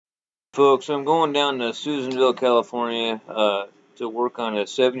Folks, I'm going down to Susanville, California to work on a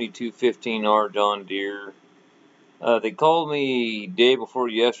 7215R John Deere. They called me day before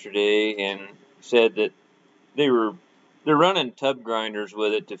yesterday and said that they're running tub grinders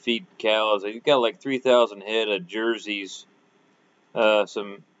with it to feed cows. They've got like 3,000 head of jerseys,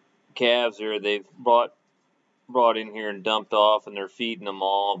 some calves there they've brought in here and dumped off, and they're feeding them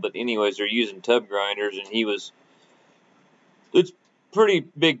all. But anyways, they're using tub grinders, and it's pretty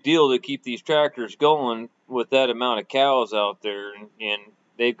big deal to keep these tractors going with that amount of cows out there, and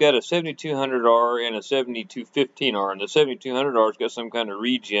they've got a 7200R and a 7215R, and the 7200R's got some kind of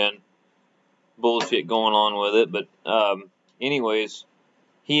regen bullshit going on with it. But anyways,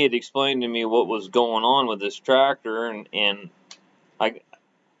 he had explained to me what was going on with this tractor, and I,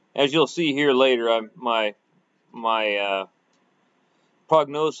 as you'll see here later, my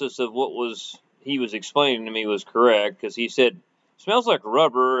prognosis of what he was explaining to me was correct, because he said smells like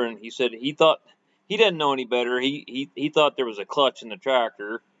rubber, and he said he thought he didn't know any better. He thought there was a clutch in the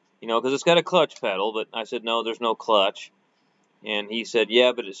tractor, because it's got a clutch pedal. But I said no, there's no clutch. And he said,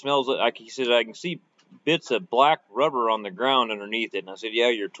 yeah, but it smells like, he said, I can see bits of black rubber on the ground underneath it. And I said, yeah,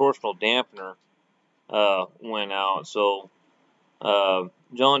 your torsional dampener went out. So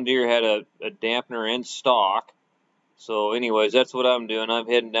John Deere had a dampener in stock. So anyways, that's what I'm doing. I'm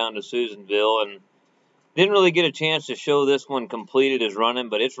heading down to Susanville, and didn't really get a chance to show this one completed as running,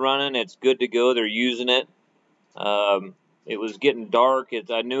 but it's running. It's good to go. They're using it. It was getting dark.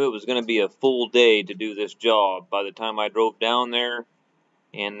 I knew it was going to be a full day to do this job by the time I drove down there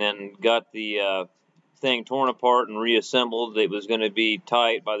and then got the thing torn apart and reassembled. It was going to be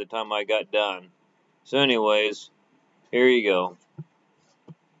tight by the time I got done. So anyways, here you go.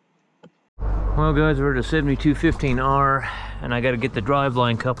 Well, guys, we're at a 7215R, and I got to get the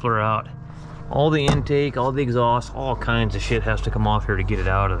driveline coupler out. All the intake, all the exhaust, all kinds of shit has to come off here to get it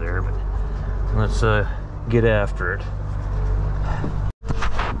out of there. But let's get after it.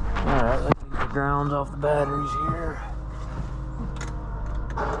 Alright, let's get the grounds off the batteries here.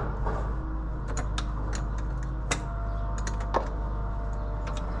 I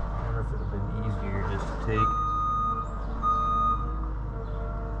wonder if it would have been easier just to take.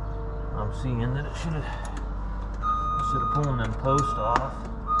 I'm seeing that it should have, instead of pulling them posts off,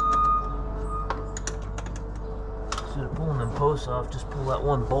 just pull that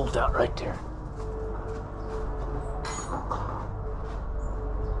one bolt out right there.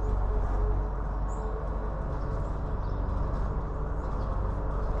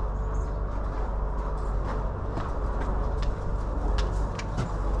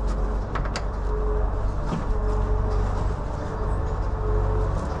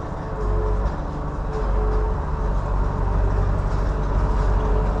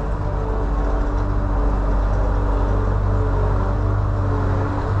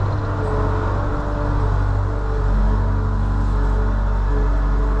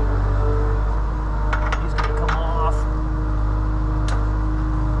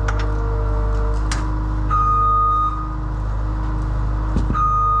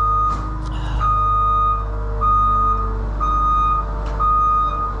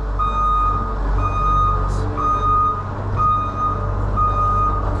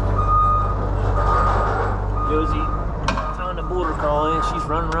 Found a border collie, and she's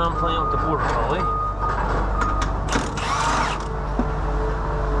running around playing with the border collie.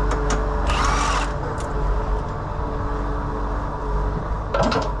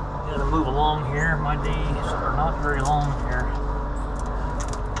 Gotta move along here. My days are not very long here.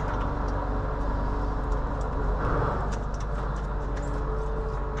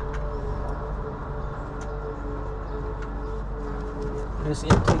 This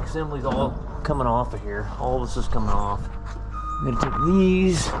intake assembly's all coming off of here. All this is coming off. I'm gonna take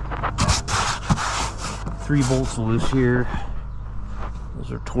these 3 bolts loose here.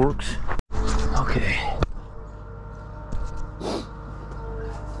 Those are Torx. Okay.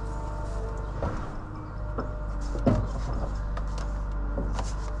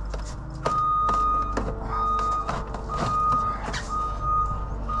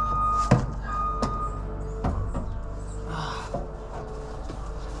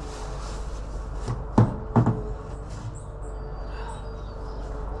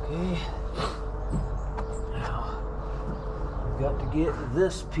 Now, I've got to get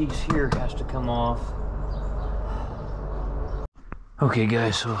this piece here, has to come off. Okay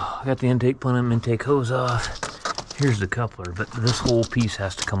guys, so I got the intake plenum, intake hose off. Here's the coupler, but this whole piece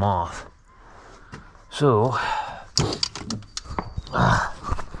has to come off. So,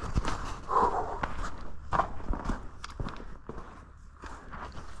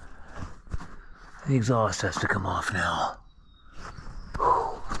 the exhaust has to come off now.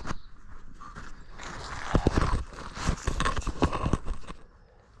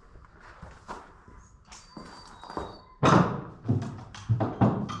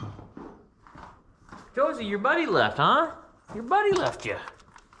 Rosie, your buddy left, huh? Your buddy left you.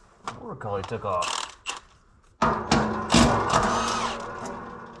 Border collie took off.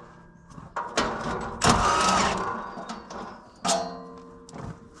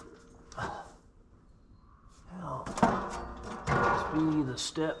 Must be the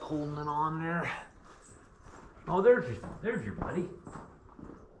step holding it on there. Oh, there's your buddy.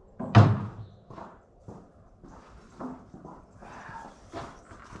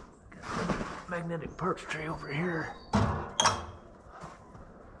 Got a magnetic perch tray over here.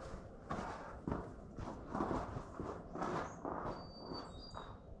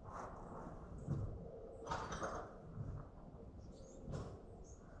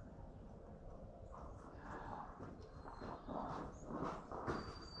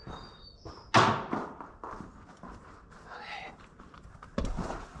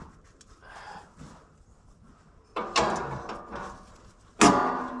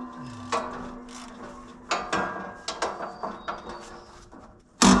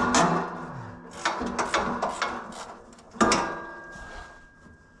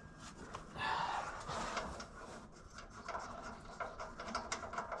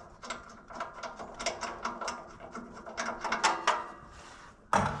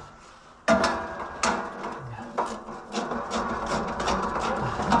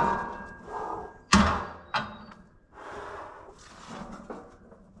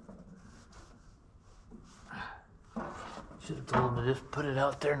 Should have told him to just put it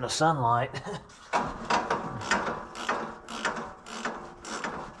out there in the sunlight.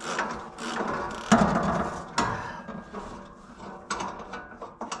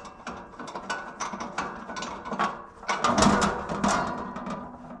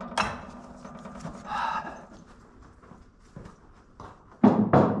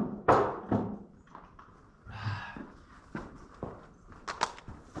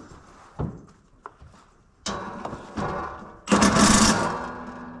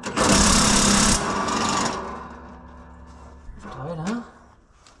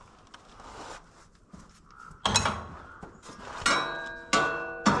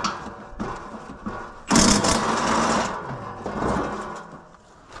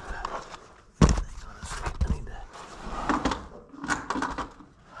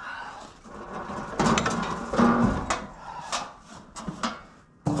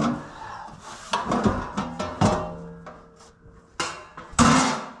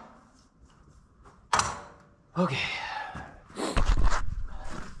 Okay.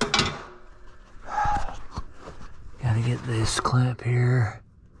 Gotta get this clamp here.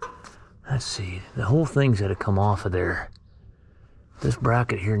 Let's see. The whole thing's gotta come off of there. This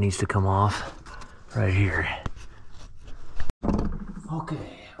bracket here needs to come off right here.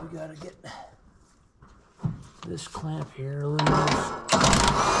 Okay, we gotta get this clamp here loose.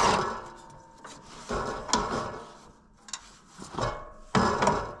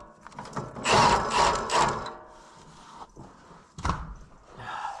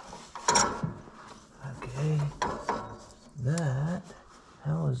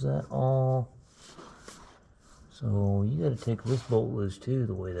 That all, so you got to take this bolt loose too,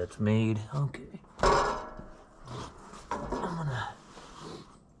 the way that's made. Okay,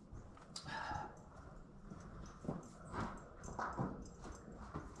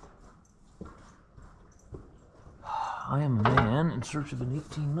 I am a man in search of an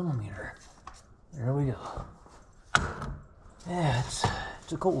 18mm. There we go. Yeah, it's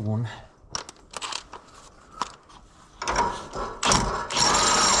a cold one.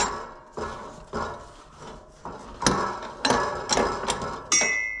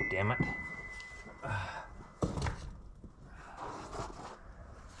 Damn it.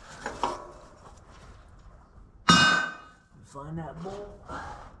 Find that bolt.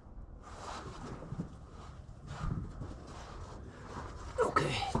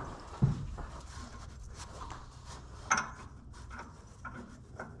 Okay.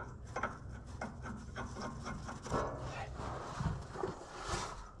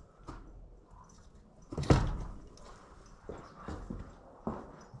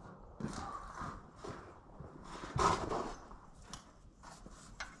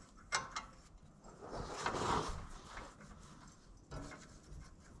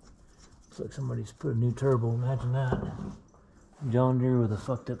 Looks like somebody's put a new turbo, imagine that. John Deere with a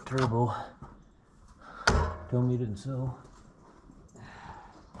fucked up turbo. Tell me it didn't sew.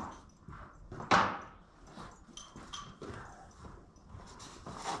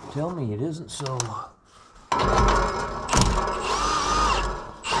 Tell me it isn't so.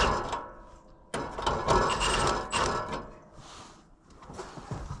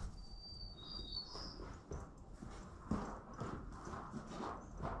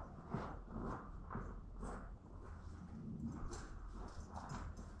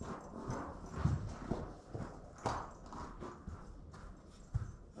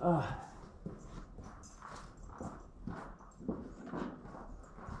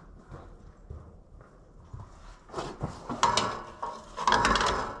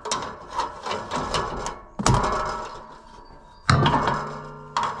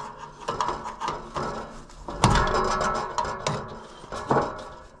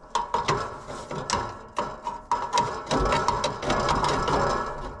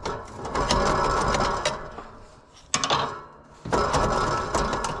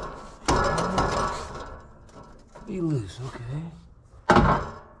 Be loose, okay.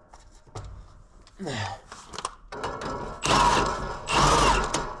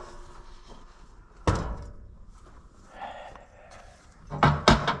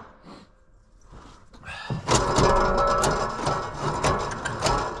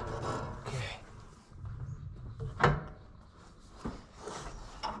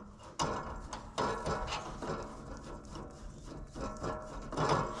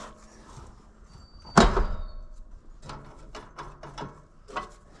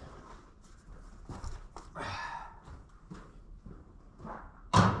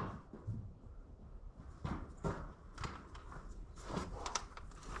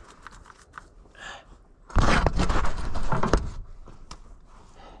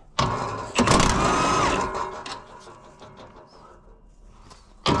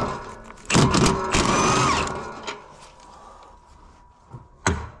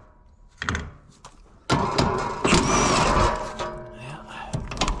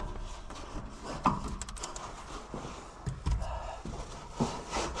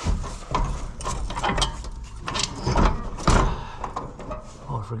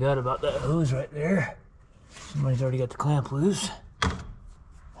 Forgot about that hose right there. Somebody's already got the clamp loose.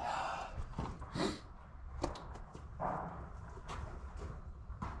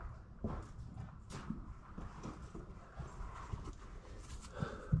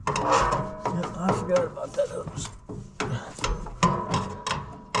 Yep, I forgot about that hose.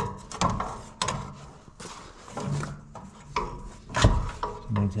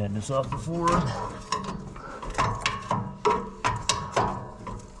 Somebody's had this off before.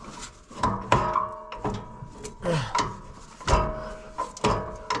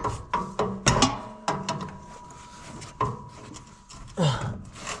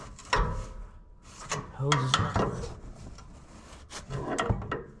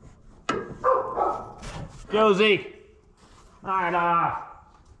 Josie! Alright,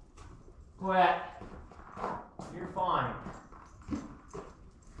 quit. You're fine.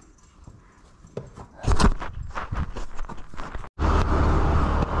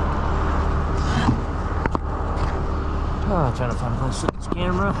 Oh, trying to find a place to set this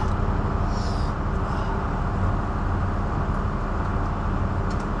camera.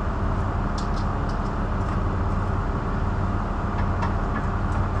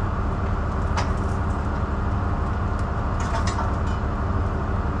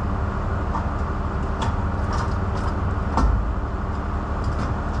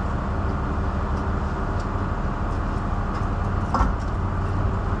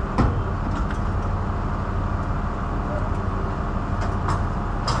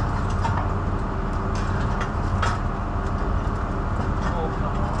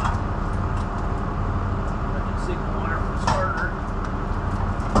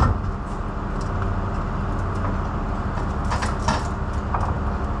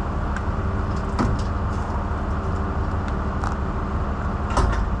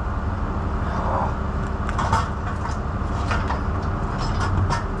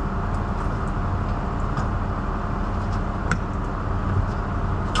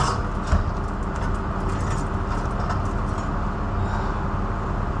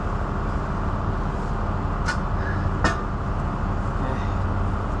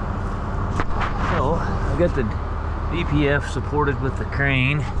 Got the DPF supported with the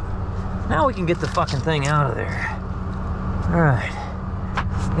crane. Now we can get the fucking thing out of there. Alright.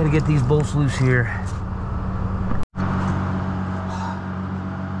 Gotta get these bolts loose here.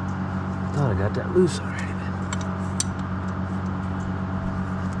 Thought I got that loose already.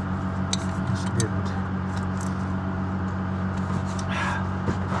 Just didn't.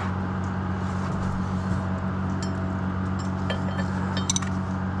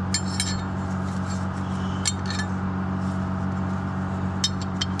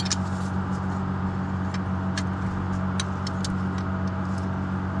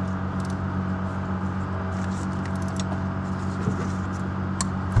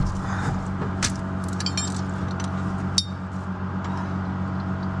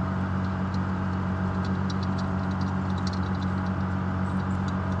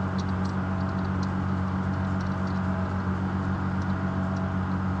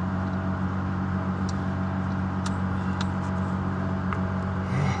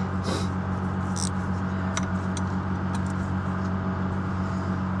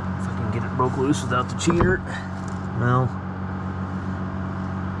 broke loose without the cheater. No.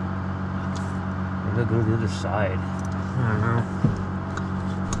 Maybe I'll go to the other side. I don't know.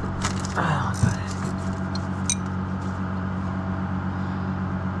 Oh, God.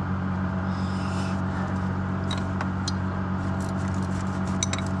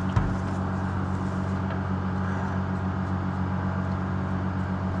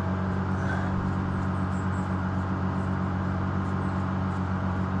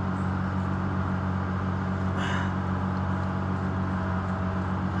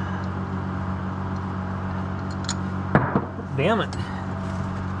 Damn it.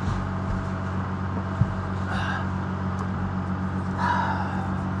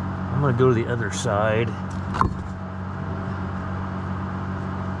 I'm gonna go to the other side.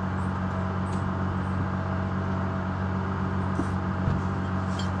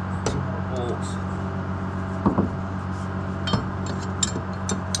 Some more bolts.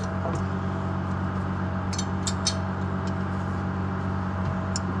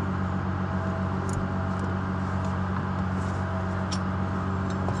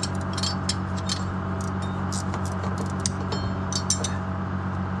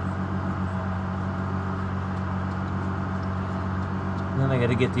 Then I got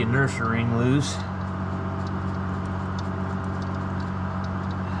to get the inertia ring loose.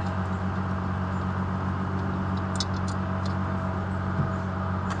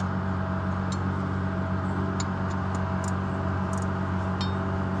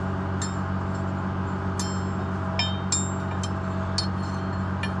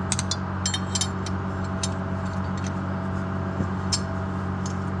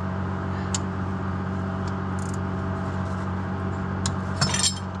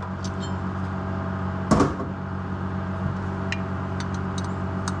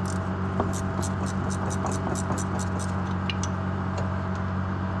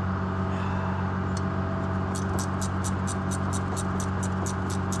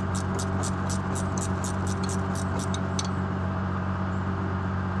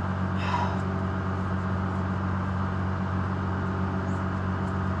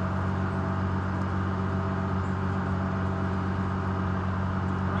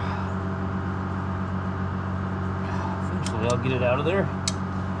 I'll get it out of there.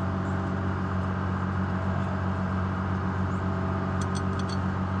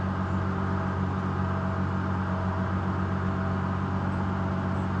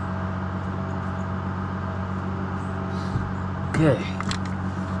 Okay,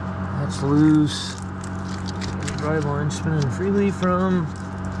 that's loose. The drive line spinning freely from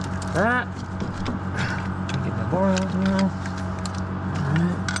that. Get my bar out now.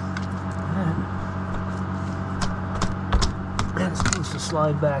 It's supposed to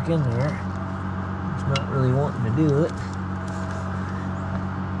slide back in there. It's not really wanting to do it.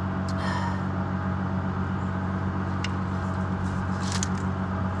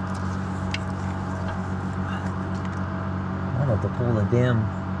 I'd have to pull the damn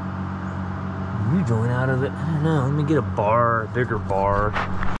U-joint out of it. I don't know. Let me get a bar, a bigger bar.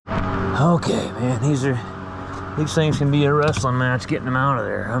 Okay, man. These things can be a wrestling match getting them out of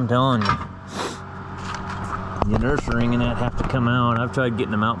there. I'm telling you. The inertia ring and that have to come out. I've tried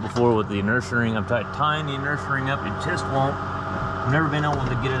getting them out before with the inertia ring. I've tried tying the inertia ring up. It just won't. I've never been able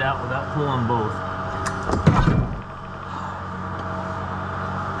to get it out without pulling both.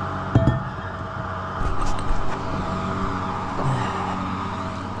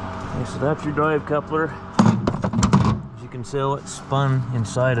 Okay, so that's your drive coupler. As you can see, it's spun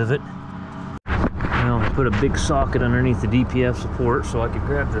inside of it. Now I put a big socket underneath the DPF support so I could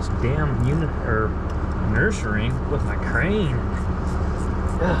grab this damn unit or inertia ring with my crane.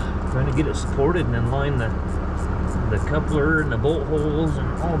 Trying to get it supported and then line the coupler and the bolt holes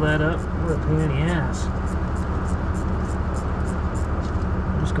and all that up. What a pain in the ass.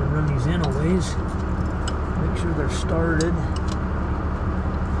 I'm just gonna run these in a ways. Make sure they're started.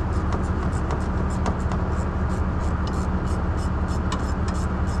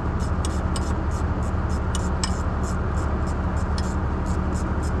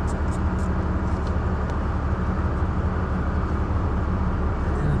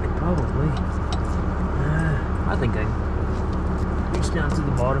 I think I can reach down to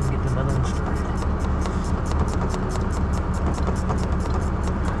the bottom and get the other one started.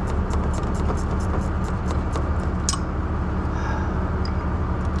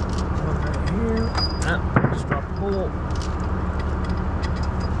 One right here. Just drop the bolt.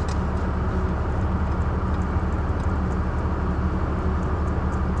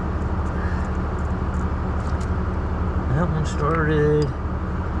 That one started.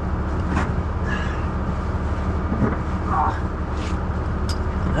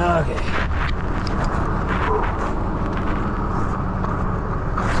 Okay.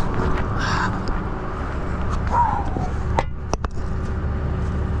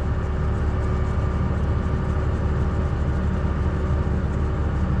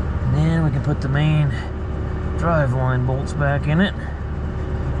 And then we can put the main drive line bolts back in it.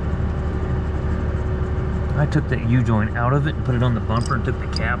 I took that U-joint out of it and put it on the bumper and took the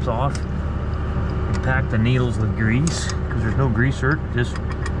caps off and packed the needles with grease because there's no grease hurt, just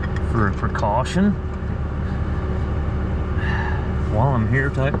for a precaution while I'm here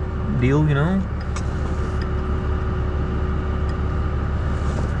type deal, you know.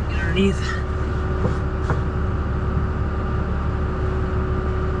 Get underneath.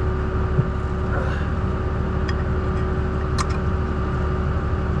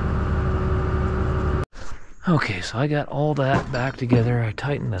 Okay, so I got all that back together. I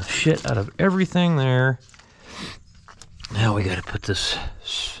tightened the shit out of everything there. Now we got to put this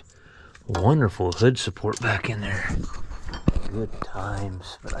wonderful hood support back in there. Good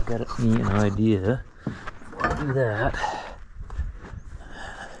times, but I got me an idea. I'll do that.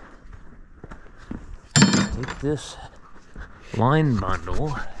 Take this line bundle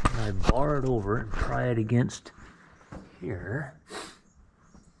and I bar it over and pry it against here.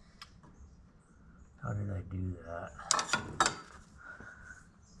 How did I do that?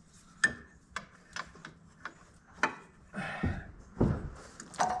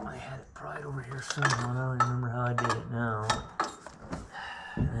 I had it pried over here somehow, and I don't remember how I did it now.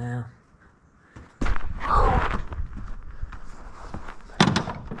 Yeah.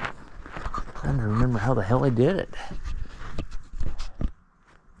 Trying to remember how the hell I did it.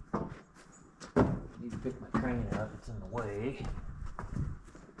 Need to pick my crane up, it's in the way.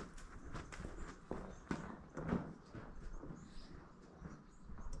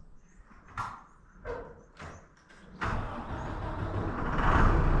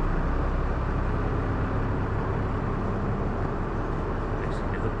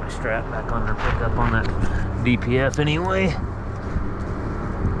 Strap back on her pickup on that DPF anyway.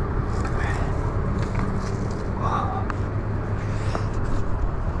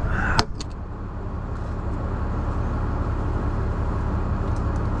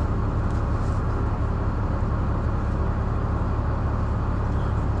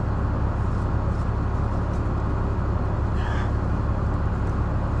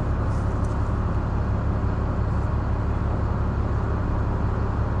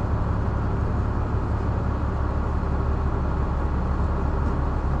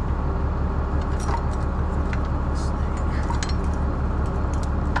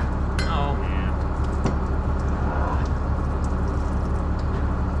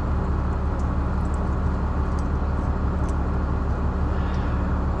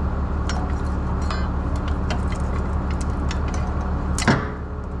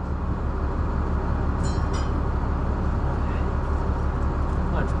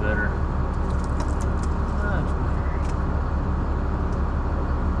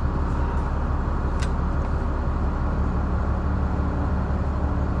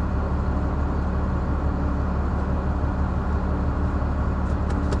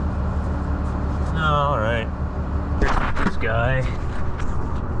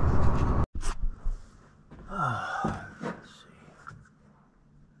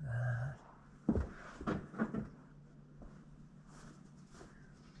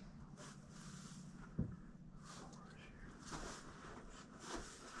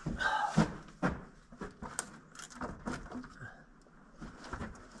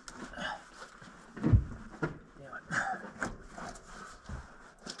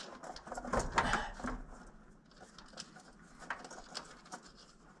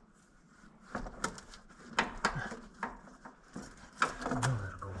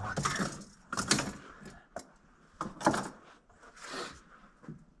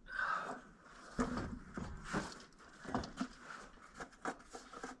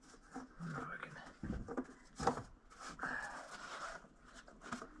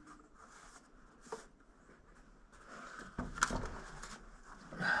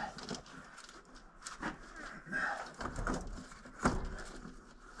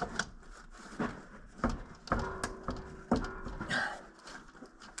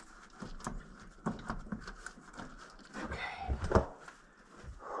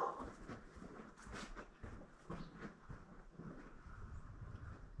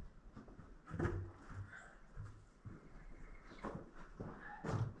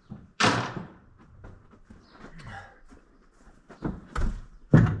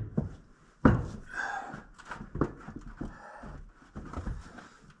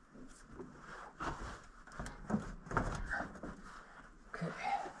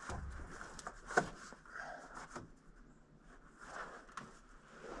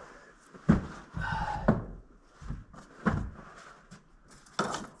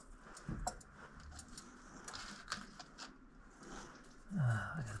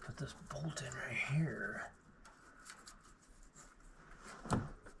 I gotta put this bolt in right here.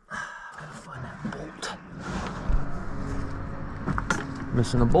 Gotta find that bolt.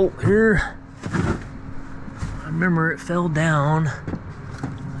 Missing a bolt here. I remember it fell down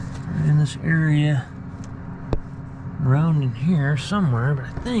in this area around in here somewhere, but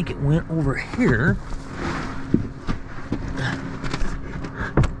I think it went over here.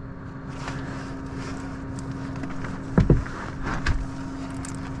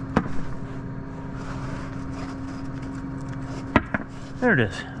 There it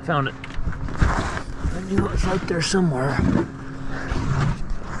is. Found it. I knew it was out there somewhere.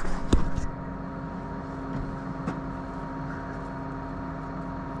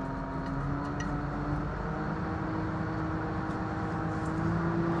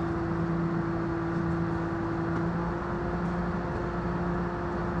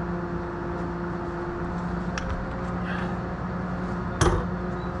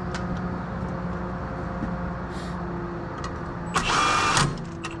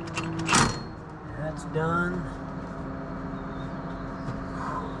 Done.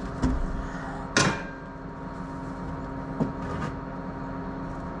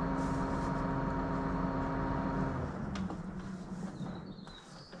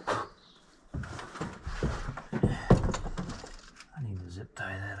 I need to zip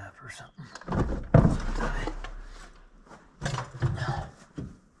tie that up or something. Zip tie.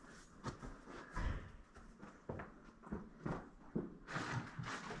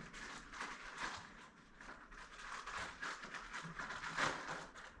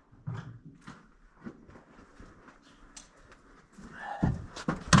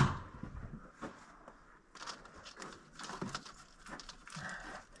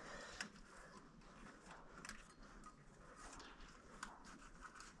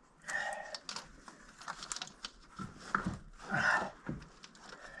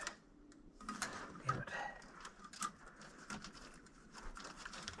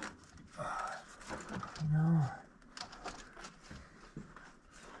 No.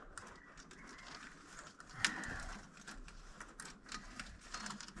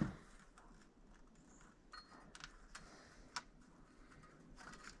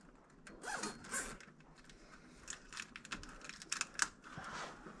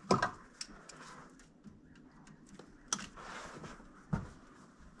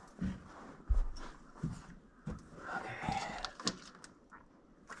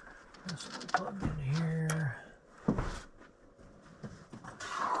 Plugged in here.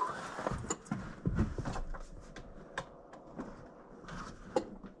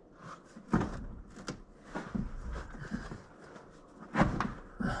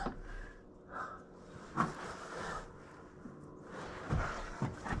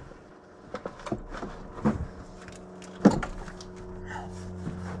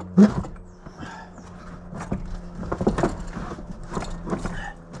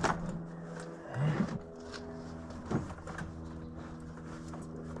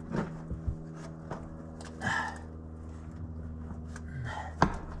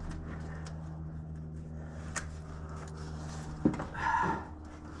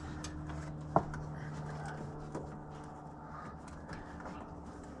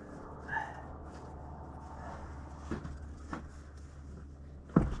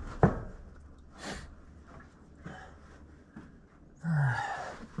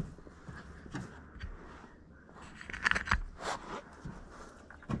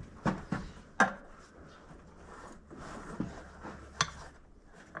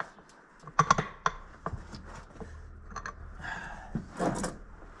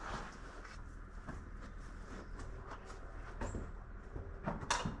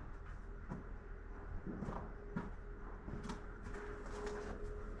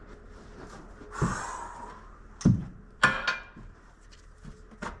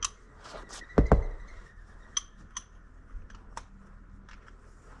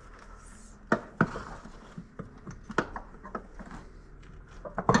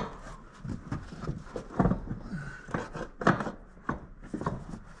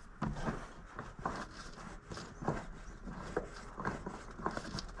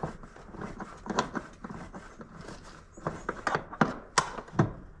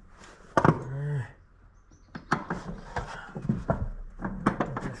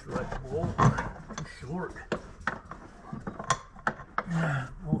 Short.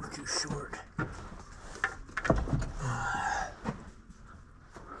 Both too short.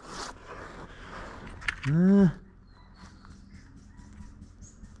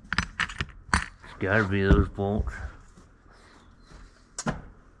 It's gotta be those bolts.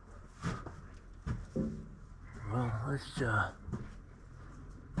 Well, let's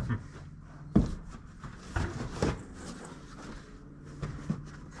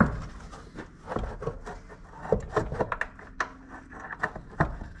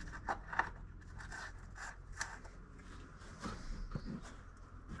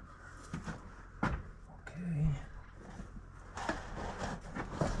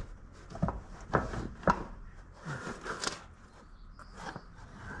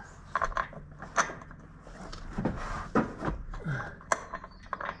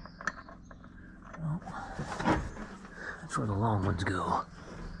That's where the long ones go.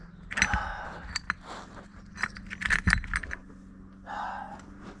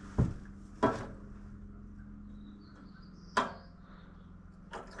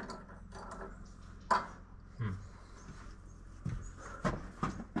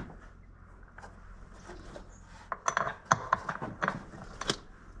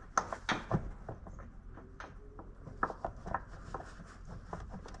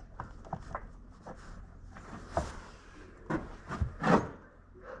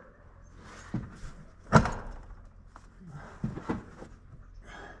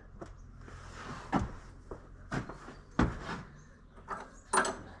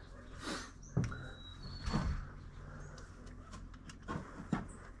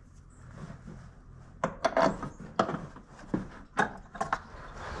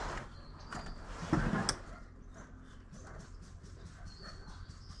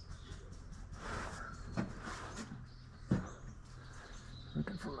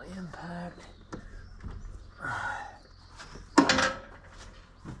 Looking for my impact.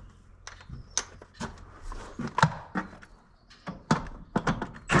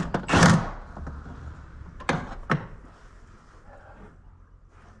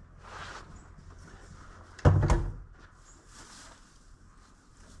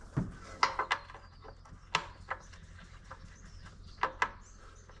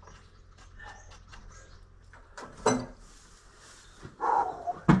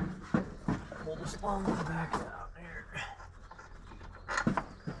 Pull this long one back out here.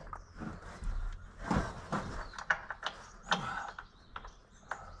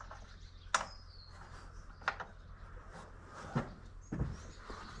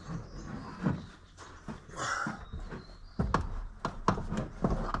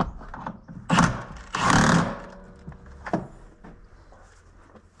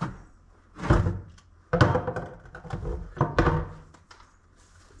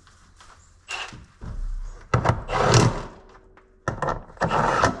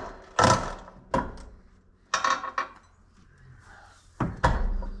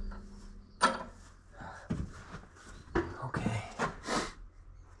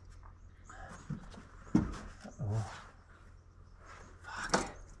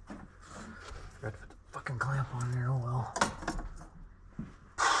 Forgot to put the fucking clamp on there, oh well.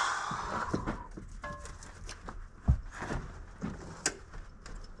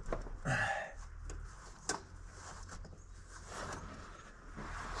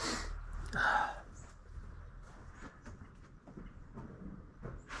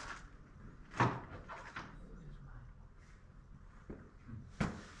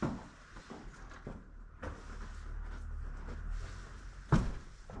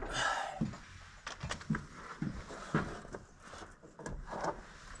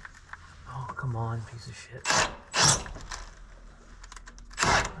 Come on, piece of shit.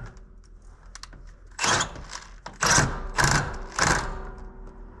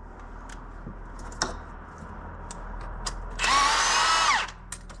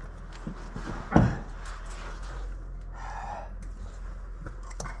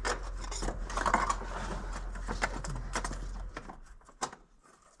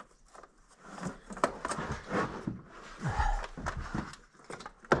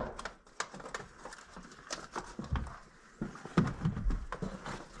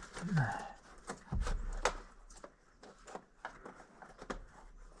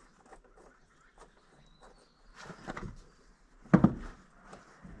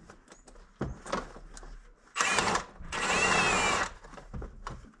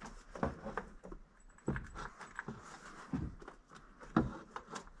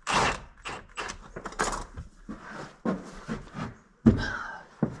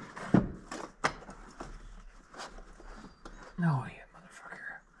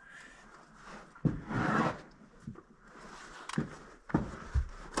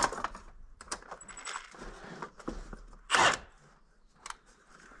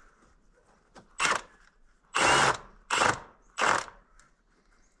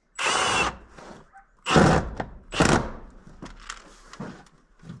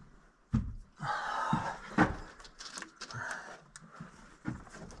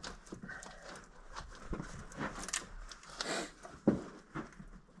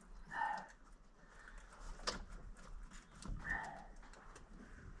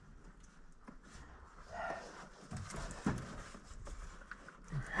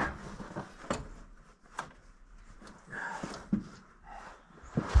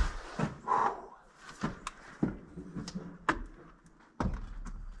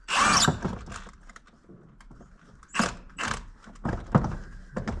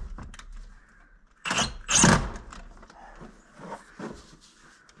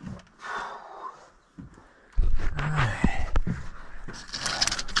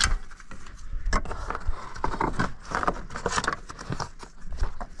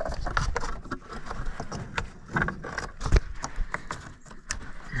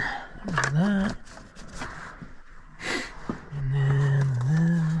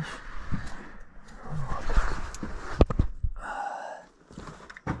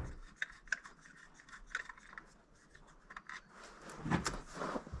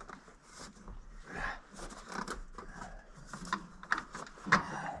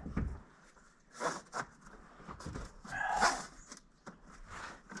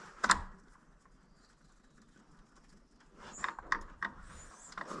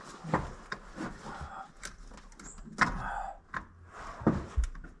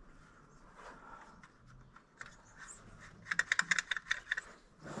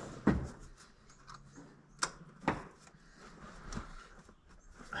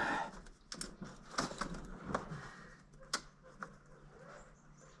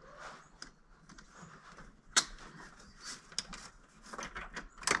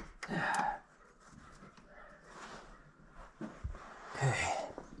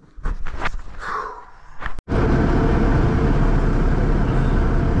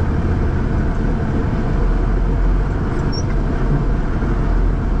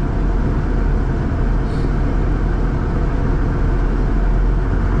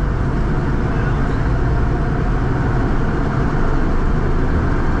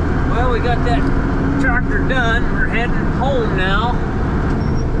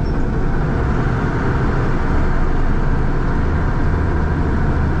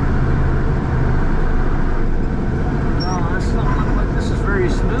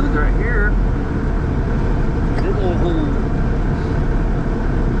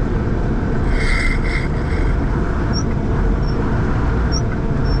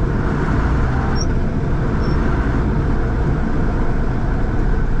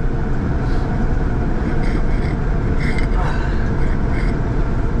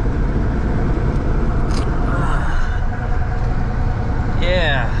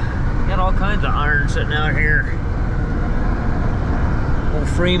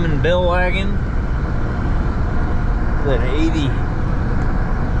 Freeman bell wagon. That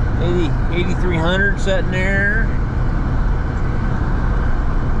 8300 sitting there.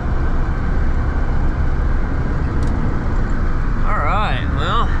 Alright,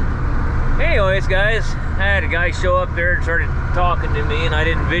 well, anyways guys, I had a guy show up there and started talking to me, and I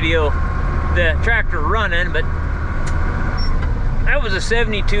didn't video the tractor running, but that was a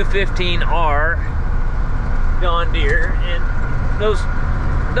 7215R John Deere, and those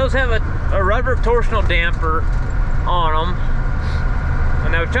have a rubber torsional damper on them.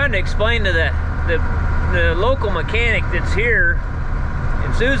 And I was trying to explain to the local mechanic that's here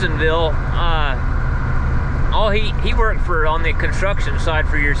in Susanville. He worked on the construction side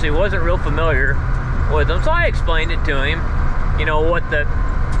for years, so he wasn't real familiar with them. So I explained it to him, you know, that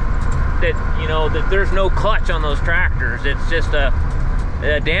there's no clutch on those tractors. It's just a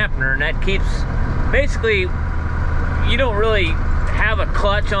dampener, and that keeps, basically, you don't really have a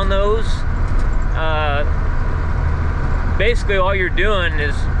clutch on those. Basically all you're doing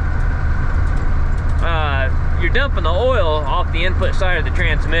is you're dumping the oil off the input side of the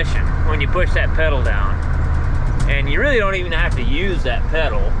transmission when you push that pedal down, and you really don't even have to use that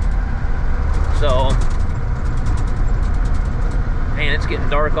pedal. So, man, it's getting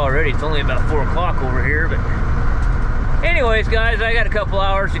dark already. It's only about 4 o'clock over here, but anyways guys, I got a couple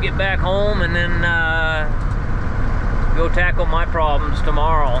hours to get back home and then go tackle my problems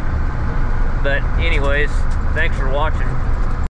tomorrow. But anyways, thanks for watching.